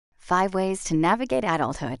5 ways to navigate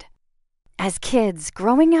adulthood. As kids,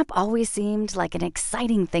 growing up always seemed like an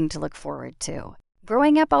exciting thing to look forward to.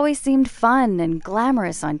 Growing up always seemed fun and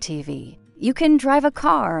glamorous on TV. You can drive a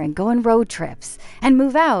car and go on road trips and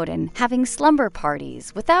move out and having slumber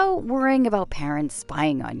parties without worrying about parents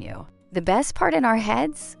spying on you. The best part in our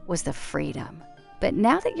heads was the freedom. But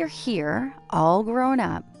now that you're here, all grown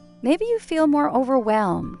up, maybe you feel more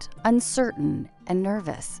overwhelmed, uncertain, and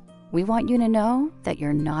nervous. We want you to know that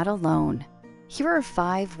you're not alone. Here are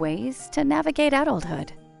 5 ways to navigate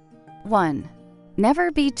adulthood. 1. Never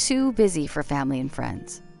be too busy for family and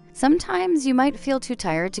friends. Sometimes you might feel too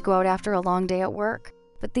tired to go out after a long day at work,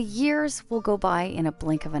 but the years will go by in a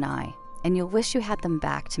blink of an eye, and you'll wish you had them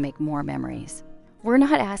back to make more memories. We're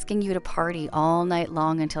not asking you to party all night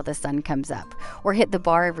long until the sun comes up, or hit the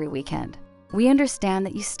bar every weekend. We understand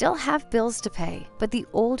that you still have bills to pay, but the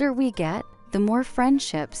older we get, the more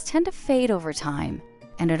friendships tend to fade over time.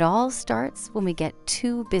 And it all starts when we get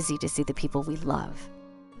too busy to see the people we love.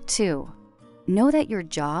 2. Know that your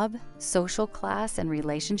job, social class, and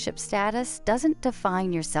relationship status doesn't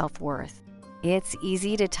define your self-worth. It's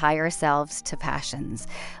easy to tie ourselves to passions,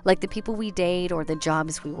 like the people we date or the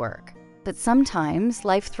jobs we work. But sometimes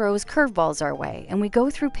life throws curveballs our way and we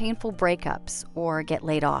go through painful breakups or get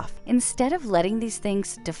laid off. Instead of letting these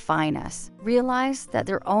things define us, realize that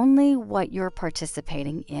they're only what you're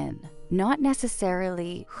participating in, not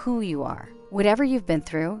necessarily who you are. Whatever you've been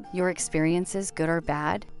through, your experiences, good or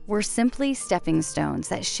bad, were simply stepping stones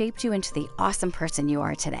that shaped you into the awesome person you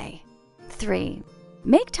are today. 3.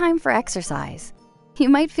 Make time for exercise. You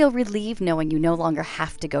might feel relieved knowing you no longer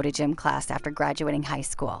have to go to gym class after graduating high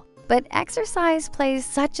school. But exercise plays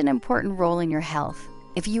such an important role in your health.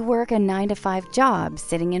 If you work a 9-to-5 job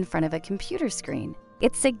sitting in front of a computer screen,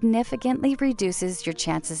 it significantly reduces your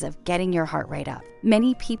chances of getting your heart rate up.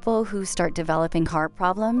 Many people who start developing heart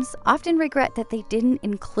problems often regret that they didn't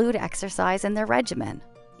include exercise in their regimen.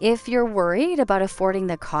 If you're worried about affording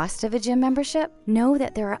the cost of a gym membership, know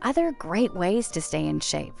that there are other great ways to stay in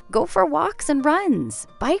shape. Go for walks and runs,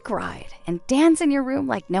 bike ride, and dance in your room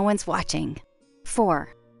like no one's watching.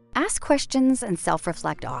 4. Ask questions and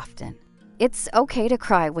self-reflect often. It's okay to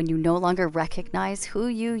cry when you no longer recognize who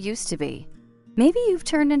you used to be. Maybe you've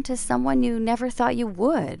turned into someone you never thought you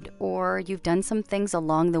would, or you've done some things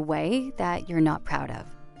along the way that you're not proud of.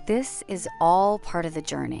 This is all part of the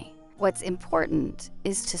journey. What's important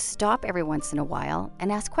is to stop every once in a while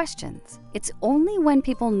and ask questions. It's only when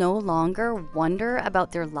people no longer wonder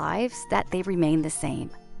about their lives that they remain the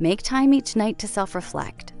same. Make time each night to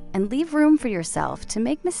self-reflect and leave room for yourself to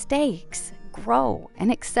make mistakes, grow,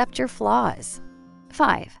 and accept your flaws.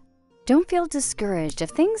 5. Don't feel discouraged if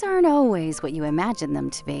things aren't always what you imagine them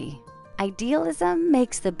to be. Idealism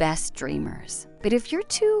makes the best dreamers. But if you're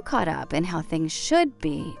too caught up in how things should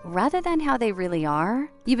be rather than how they really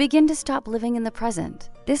are, you begin to stop living in the present.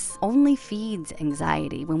 This only feeds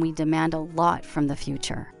anxiety when we demand a lot from the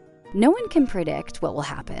future. No one can predict what will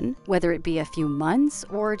happen, whether it be a few months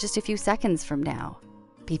or just a few seconds from now.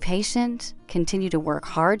 Be patient, continue to work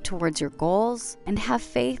hard towards your goals, and have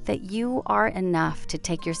faith that you are enough to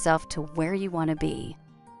take yourself to where you want to be.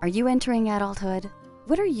 Are you entering adulthood?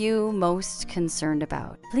 What are you most concerned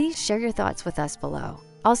about? Please share your thoughts with us below.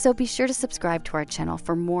 Also, be sure to subscribe to our channel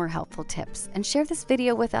for more helpful tips and share this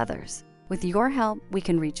video with others. With your help, we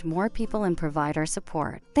can reach more people and provide our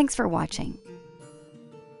support. Thanks for watching.